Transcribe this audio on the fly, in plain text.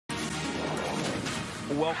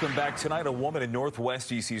Welcome back. Tonight, a woman in Northwest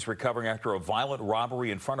D.C. is recovering after a violent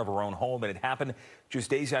robbery in front of her own home, and it happened just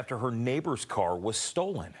days after her neighbor's car was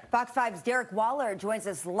stolen. Fox 5's Derick Waller joins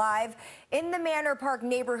us live in the Manor Park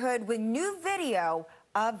neighborhood with new video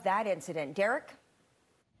of that incident. Derick?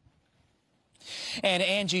 And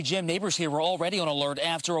Angie, Jim, neighbors here were already on alert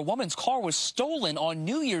after a woman's car was stolen on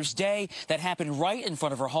New Year's Day. That happened right in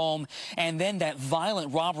front of her home. And then that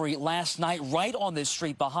violent robbery last night right on this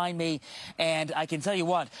street behind me. And I can tell you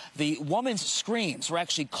what, the woman's screams were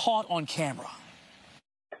actually caught on camera.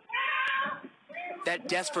 That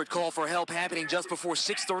desperate call for help happening just before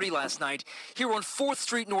 6:30 last night here on 4th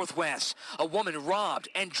Street Northwest. A woman robbed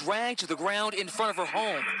and dragged to the ground in front of her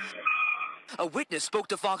home. A witness spoke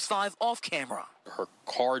to Fox 5 off camera. Her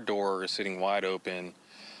car door is sitting wide open.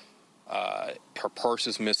 Her purse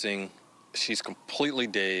is missing. She's completely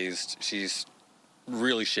dazed. She's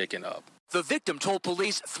really shaken up. The victim told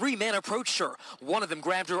police 3 men approached her. One of them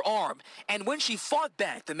grabbed her arm. And when she fought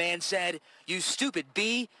back, the man said, "You stupid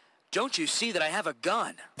bee, don't you see that I have a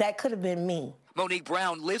gun?" That could have been me. Monique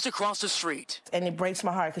Brown lives across the street. And it breaks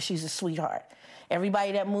my heart because she's a sweetheart.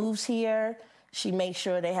 Everybody that moves here, she makes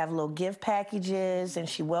sure they have little gift packages, and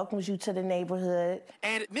she welcomes you to the neighborhood.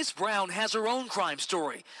 And Miss Brown has her own crime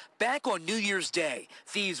story. Back on New Year's Day,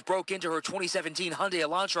 thieves broke into her 2017 Hyundai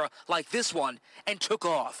Elantra like this one and took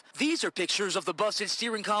off. These are pictures of the busted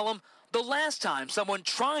steering column the last time someone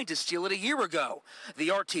tried to steal it a year ago. The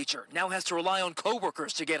art teacher now has to rely on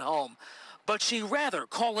coworkers to get home, but she'd rather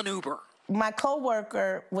call an Uber. My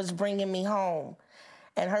coworker was bringing me home,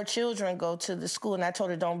 and her children go to the school, and I told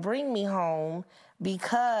her, don't bring me home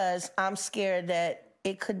because I'm scared that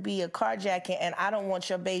it could be a carjacking, and I don't want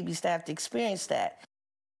your babies to have to experience that.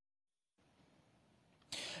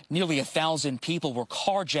 Nearly 1,000 people were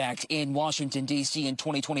carjacked in Washington, D.C. in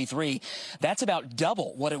 2023. That's about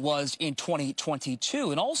double what it was in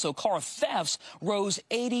 2022. And also, car thefts rose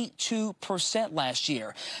 82% last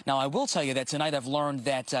year. Now, I will tell you that tonight I've learned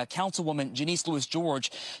that Councilwoman Janice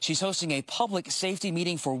Lewis-George, she's hosting a public safety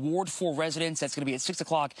meeting for Ward 4 residents. That's going to be at 6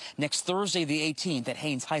 o'clock next Thursday, the 18th, at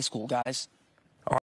Haynes High School, guys.